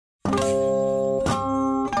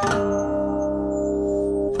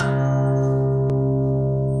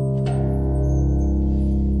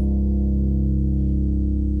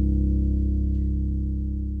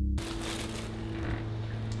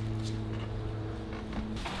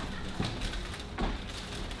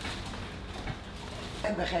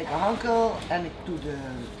Ik ben Geke Hankel en ik doe de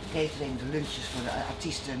catering, de lunches voor de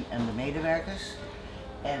artiesten en de medewerkers.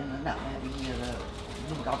 En nou, we hebben hier,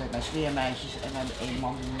 noem ik altijd mijn smeermeisjes en we hebben één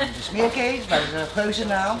man die noemt de smeerkees, dat is een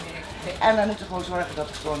geuzennaam. En wij moeten gewoon zorgen dat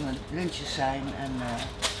het gewoon lunches zijn en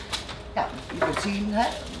ja, je kunt zien, hè,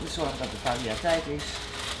 zorgen dat er variëteit is.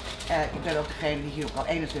 Ik ben ook degene die hier ook al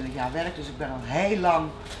 21 jaar werkt, dus ik ben al heel lang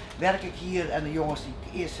werk ik hier en de jongens die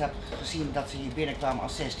ik eerst heb gezien dat ze hier binnenkwamen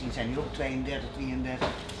als 16 zijn nu ook 32, 33.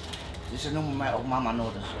 Dus ze noemen mij ook mama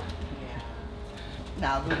Noorderzon.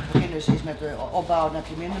 Nou, het begin dus is met de opbouw, dan heb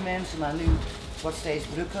je minder mensen, maar nu wordt het steeds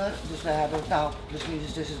drukker. Dus we hebben nou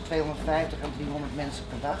plusminus tussen de 250 en 300 mensen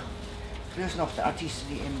per dag. Plus nog de artiesten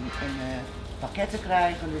die in pakketten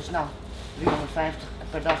krijgen, dus nou 350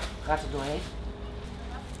 per dag gaat er doorheen.